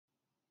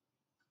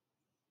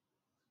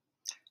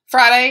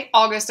Friday,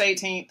 August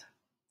 18th.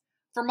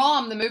 For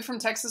Mom, the move from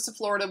Texas to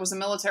Florida was a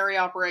military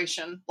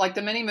operation, like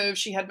the many moves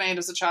she had made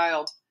as a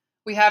child.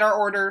 We had our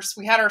orders,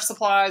 we had our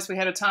supplies, we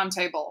had a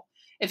timetable.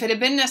 If it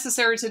had been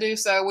necessary to do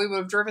so, we would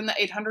have driven the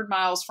 800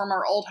 miles from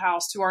our old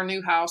house to our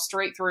new house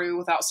straight through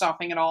without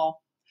stopping at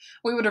all.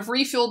 We would have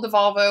refueled the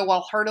Volvo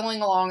while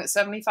hurtling along at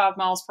 75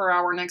 miles per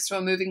hour next to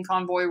a moving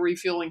convoy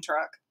refueling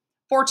truck.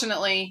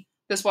 Fortunately,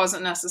 this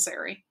wasn't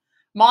necessary.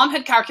 Mom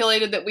had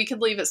calculated that we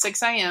could leave at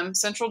 6 a.m.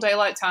 Central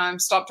Daylight Time,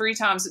 stop 3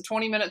 times at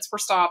 20 minutes per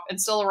stop, and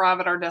still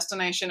arrive at our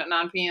destination at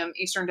 9 p.m.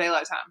 Eastern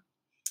Daylight Time.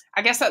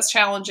 I guess that's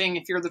challenging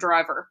if you're the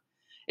driver.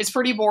 It's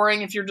pretty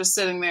boring if you're just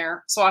sitting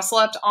there, so I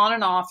slept on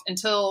and off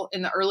until,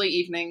 in the early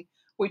evening,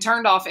 we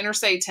turned off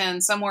Interstate 10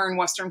 somewhere in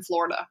western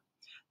Florida.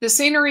 The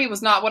scenery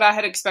was not what I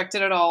had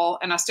expected at all,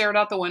 and I stared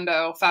out the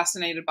window,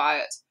 fascinated by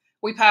it.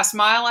 We passed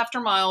mile after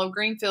mile of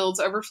green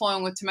fields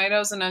overflowing with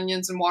tomatoes and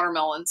onions and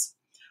watermelons.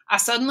 I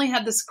suddenly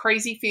had this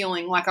crazy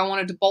feeling like I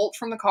wanted to bolt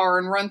from the car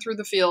and run through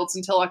the fields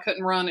until I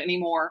couldn't run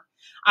anymore.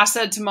 I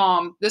said to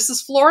Mom, "This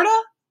is Florida?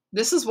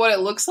 This is what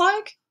it looks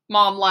like?"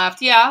 Mom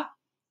laughed. "Yeah.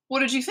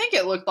 What did you think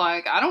it looked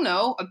like? I don't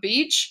know, a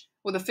beach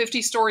with a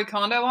 50-story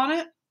condo on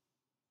it?"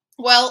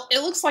 "Well,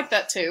 it looks like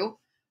that too.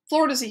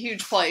 Florida's a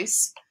huge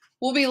place.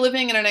 We'll be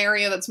living in an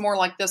area that's more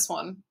like this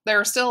one. There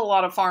are still a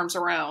lot of farms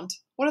around.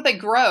 What do they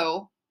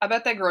grow? I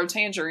bet they grow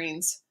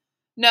tangerines."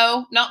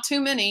 "No, not too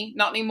many,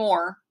 not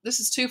anymore. This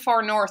is too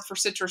far north for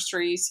citrus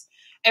trees.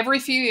 Every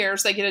few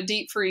years they get a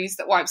deep freeze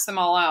that wipes them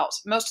all out.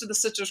 Most of the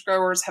citrus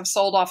growers have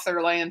sold off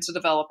their land to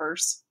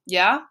developers."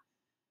 "Yeah?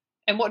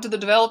 And what do the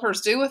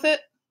developers do with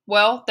it?"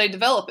 "Well, they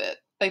develop it.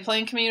 They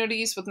plan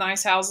communities with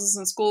nice houses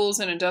and schools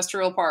and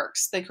industrial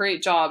parks. They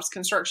create jobs,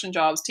 construction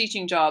jobs,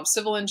 teaching jobs,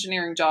 civil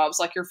engineering jobs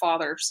like your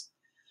father's."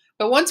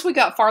 But once we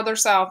got farther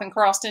south and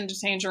crossed into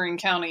Tangerine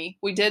County,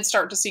 we did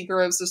start to see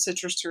groves of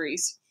citrus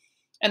trees.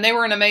 And they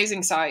were an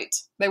amazing sight.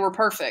 They were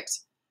perfect.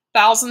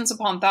 Thousands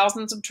upon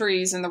thousands of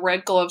trees in the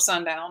red glow of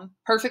sundown,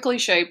 perfectly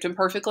shaped and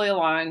perfectly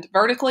aligned,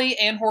 vertically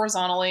and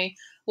horizontally,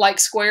 like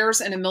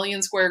squares in a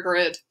million-square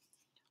grid.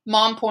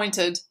 Mom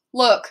pointed.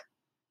 "Look,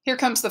 here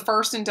comes the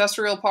first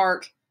industrial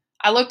park."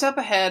 I looked up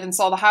ahead and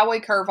saw the highway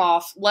curve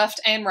off, left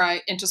and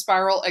right, into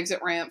spiral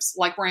exit ramps,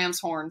 like ram's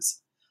horns.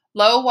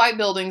 Low white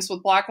buildings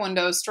with black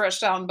windows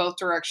stretched out in both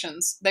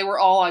directions. They were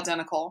all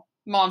identical.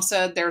 Mom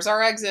said, "There's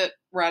our exit,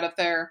 right up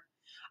there."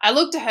 I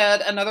looked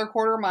ahead another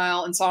quarter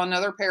mile and saw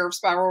another pair of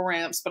spiral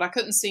ramps, but I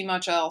couldn't see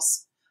much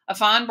else. A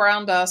fine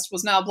brown dust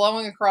was now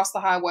blowing across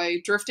the highway,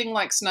 drifting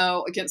like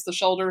snow against the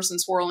shoulders and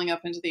swirling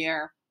up into the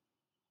air.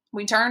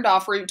 We turned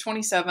off Route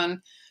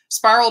 27,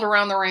 spiraled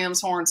around the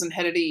ram's horns, and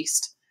headed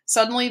east.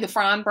 Suddenly, the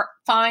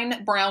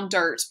fine brown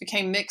dirt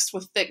became mixed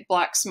with thick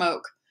black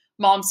smoke.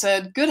 Mom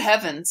said, "Good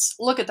heavens,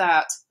 look at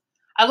that."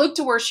 I looked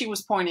to where she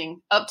was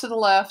pointing, up to the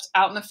left,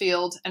 out in the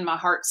field, and my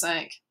heart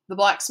sank. The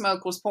black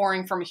smoke was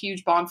pouring from a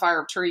huge bonfire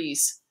of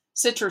trees.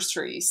 Citrus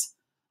trees.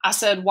 I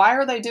said, "Why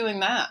are they doing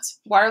that?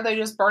 Why are they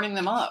just burning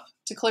them up?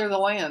 To clear the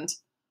land."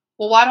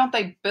 "Well, why don't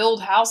they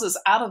build houses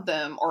out of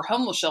them, or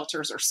homeless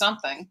shelters or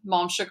something?"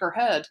 Mom shook her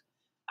head.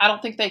 "I don't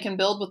think they can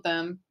build with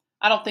them.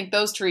 I don't think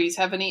those trees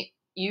have any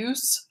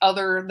use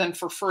other than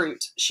for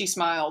fruit." She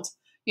smiled.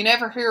 "You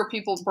never hear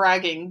people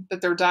bragging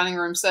that their dining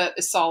room set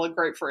is solid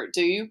grapefruit,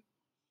 do you?"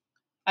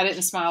 I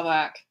didn't smile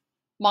back.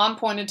 Mom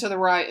pointed to the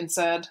right and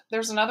said,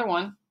 "There's another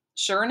one."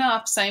 Sure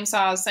enough, same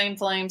size, same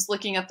flames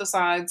licking up the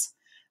sides,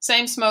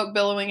 same smoke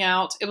billowing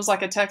out. It was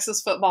like a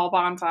Texas football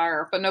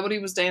bonfire, but nobody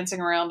was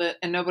dancing around it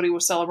and nobody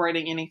was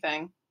celebrating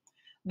anything.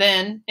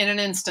 Then, in an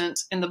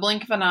instant, in the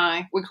blink of an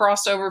eye, we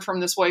crossed over from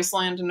this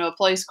wasteland into a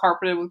place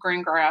carpeted with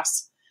green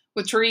grass,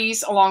 with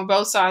trees along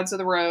both sides of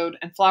the road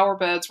and flower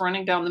beds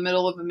running down the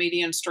middle of a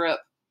median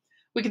strip.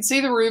 We could see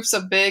the roofs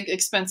of big,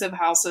 expensive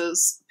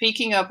houses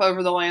peeking up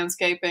over the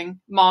landscaping.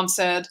 Mom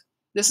said,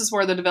 "This is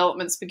where the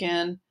developments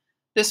begin.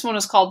 This one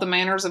is called the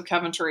Manors of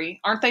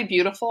Coventry. Aren't they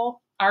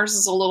beautiful? Ours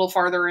is a little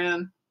farther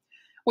in."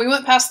 We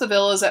went past the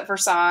villas at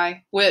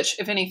Versailles, which,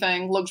 if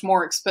anything, looked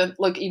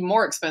even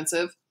more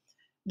expensive.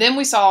 Then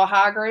we saw a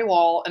high gray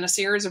wall and a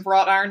series of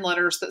wrought iron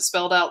letters that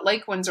spelled out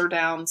Lake Windsor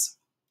Downs.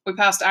 We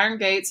passed iron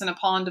gates and a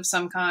pond of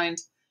some kind.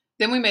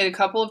 Then we made a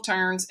couple of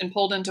turns and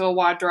pulled into a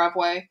wide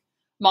driveway.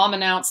 Mom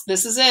announced,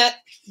 "This is it.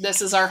 This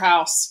is our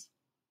house."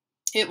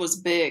 It was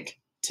big,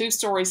 2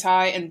 stories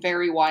high and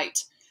very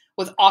white,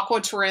 with aqua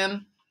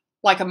trim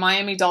like a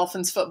Miami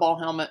Dolphins football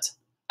helmet.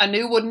 A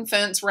new wooden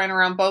fence ran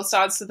around both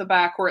sides to the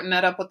back where it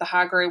met up with the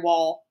high gray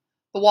wall.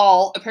 The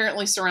wall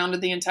apparently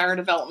surrounded the entire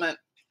development.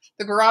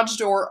 The garage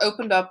door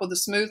opened up with a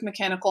smooth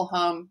mechanical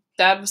hum.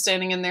 Dad was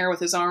standing in there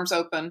with his arms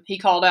open. He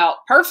called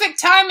out,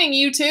 "Perfect timing,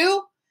 you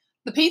two!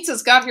 The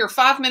pizzas got here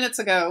 5 minutes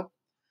ago."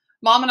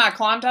 Mom and I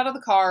climbed out of the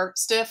car,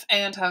 stiff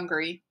and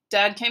hungry.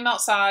 Dad came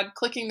outside,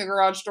 clicking the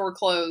garage door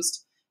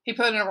closed. He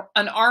put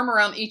an arm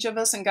around each of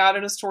us and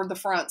guided us toward the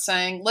front,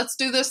 saying, "Let's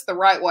do this the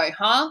right way,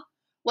 huh?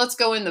 Let's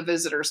go in the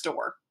visitor's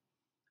door."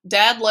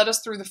 Dad led us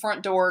through the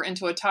front door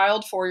into a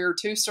tiled foyer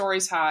 2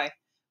 stories high.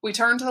 We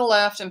turned to the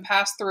left and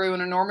passed through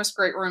an enormous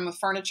great room with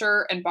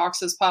furniture and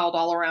boxes piled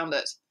all around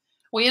it.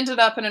 We ended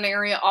up in an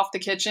area off the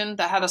kitchen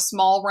that had a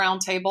small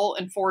round table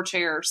and 4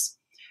 chairs.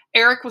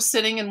 Eric was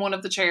sitting in one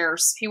of the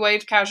chairs. He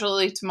waved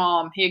casually to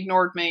Mom. He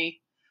ignored me.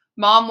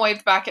 Mom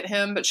waved back at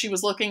him, but she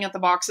was looking at the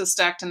boxes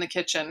stacked in the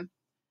kitchen.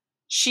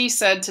 She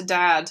said to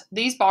Dad,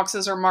 "These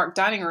boxes are marked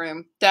dining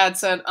room." Dad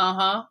said,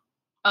 "Uh-huh."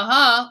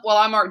 "Uh-huh. Well,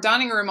 I marked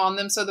dining room on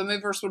them so the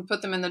movers would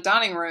put them in the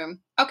dining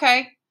room."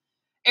 "Okay."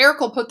 "Eric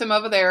will put them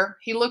over there."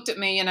 He looked at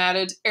me and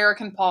added,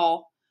 "Eric and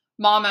Paul."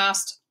 Mom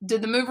asked,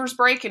 "Did the movers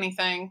break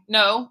anything?"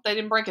 "No, they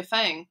didn't break a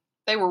thing.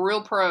 They were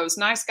real pros.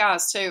 Nice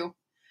guys, too."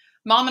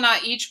 Mom and I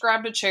each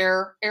grabbed a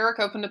chair. Eric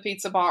opened a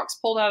pizza box,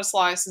 pulled out a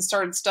slice, and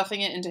started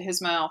stuffing it into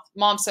his mouth.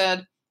 Mom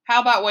said, "How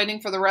about waiting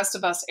for the rest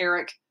of us,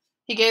 Eric?"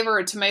 He gave her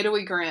a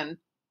tomatoey grin.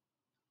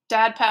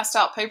 Dad passed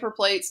out paper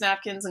plates,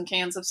 napkins, and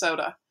cans of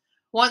soda.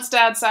 Once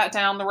Dad sat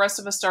down, the rest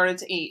of us started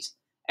to eat.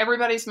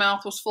 Everybody's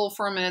mouth was full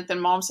for a minute, then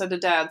Mom said to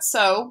Dad,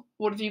 "So,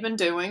 what have you been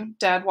doing?"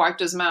 Dad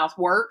wiped his mouth.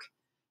 "Work?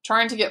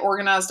 Trying to get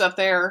organized up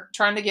there,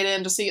 trying to get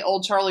in to see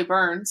old Charlie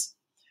Burns."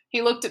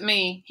 He looked at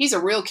me. "He's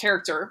a real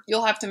character.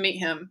 You'll have to meet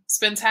him.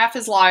 Spends half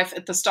his life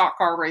at the stock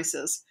car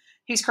races.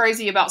 He's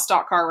crazy about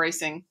stock car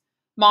racing."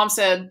 Mom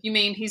said, "You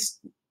mean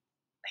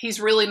he's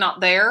really not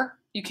there?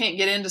 You can't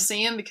get in to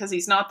see him because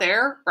he's not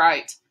there?"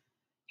 "Right.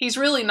 He's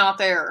really not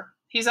there.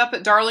 He's up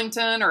at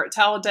Darlington or at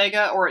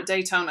Talladega or at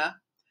Daytona."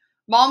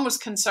 Mom was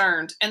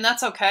concerned, "And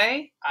that's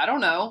okay?" "I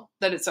don't know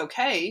that it's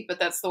okay, but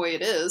that's the way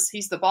it is.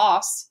 He's the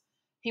boss.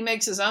 He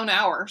makes his own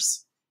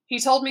hours." "He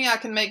told me I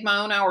can make my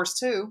own hours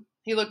too."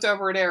 He looked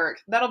over at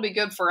Eric. "That'll be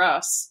good for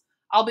us.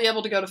 I'll be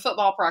able to go to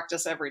football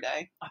practice every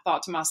day." I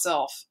thought to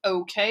myself,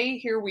 okay,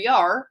 here we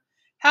are.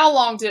 How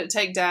long did it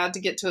take Dad to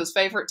get to his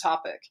favorite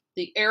topic,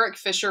 the Eric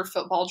Fisher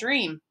football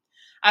dream?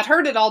 I'd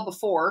heard it all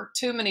before,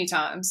 too many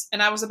times,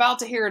 and I was about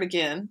to hear it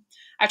again.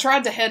 I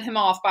tried to head him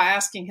off by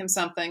asking him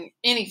something,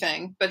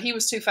 anything, but he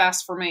was too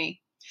fast for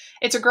me.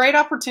 "It's a great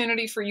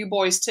opportunity for you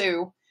boys,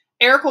 too.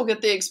 Eric will get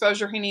the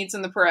exposure he needs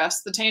in the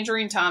press. The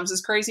Tangerine Times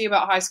is crazy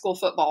about high school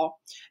football.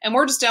 And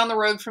we're just down the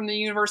road from the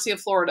University of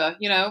Florida,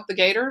 the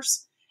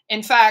Gators.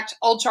 In fact,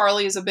 old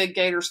Charlie is a big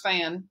Gators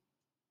fan.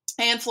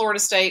 And Florida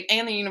State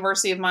and the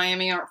University of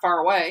Miami aren't far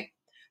away.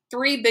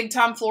 3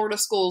 big-time Florida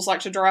schools like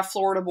to draft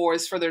Florida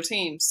boys for their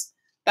teams."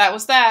 That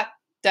was that.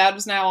 Dad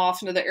was now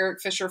off into the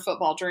Eric Fisher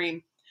football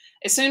dream.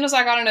 As soon as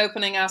I got an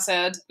opening, I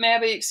said, "May I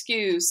be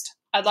excused?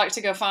 I'd like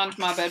to go find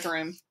my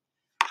bedroom."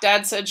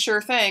 Dad said,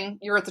 "Sure thing.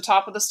 You're at the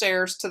top of the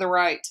stairs to the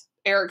right.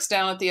 Eric's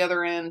down at the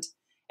other end.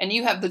 And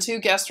you have the 2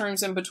 guest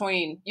rooms in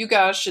between. You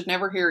guys should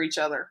never hear each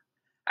other."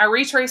 I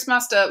retraced my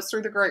steps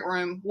through the great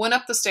room, went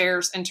up the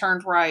stairs, and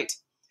turned right.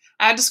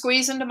 I had to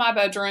squeeze into my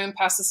bedroom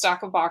past the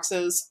stack of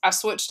boxes. I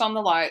switched on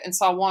the light and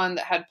saw one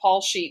that had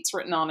Paul Sheets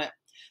written on it.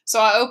 So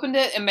I opened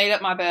it and made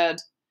up my bed.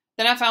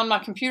 Then I found my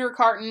computer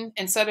carton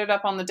and set it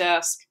up on the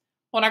desk.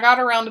 When I got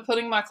around to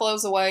putting my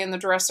clothes away in the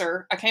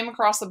dresser, I came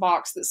across a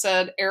box that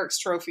said Eric's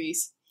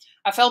Trophies.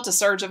 I felt a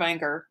surge of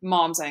anger,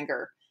 Mom's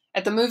anger,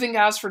 at the moving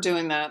guys for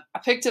doing that. I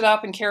picked it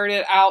up and carried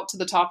it out to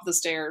the top of the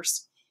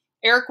stairs.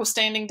 Eric was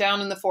standing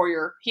down in the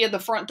foyer. He had the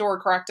front door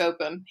cracked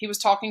open. He was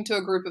talking to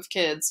a group of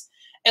kids,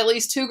 at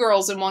least 2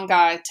 girls and 1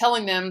 guy,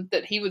 telling them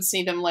that he would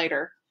see them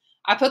later.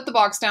 I put the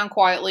box down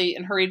quietly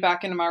and hurried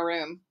back into my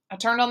room. I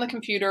turned on the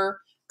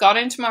computer, got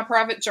into my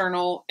private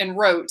journal, and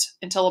wrote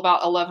until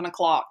about 11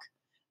 o'clock.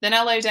 Then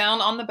I lay down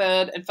on the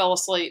bed and fell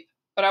asleep.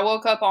 But I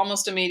woke up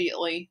almost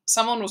immediately.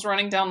 Someone was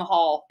running down the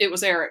hall. It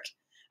was Eric.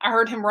 I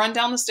heard him run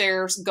down the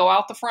stairs, go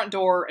out the front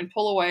door, and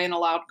pull away in a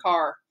loud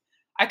car.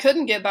 I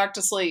couldn't get back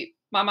to sleep.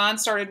 My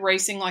mind started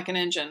racing like an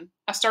engine.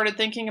 I started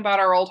thinking about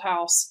our old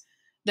house.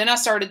 Then I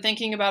started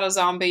thinking about a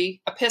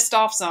zombie, a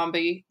pissed-off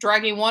zombie,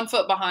 dragging 1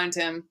 foot behind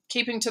him,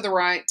 keeping to the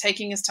right,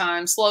 taking his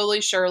time, slowly,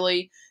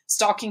 surely,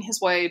 stalking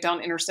his way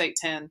down Interstate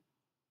 10.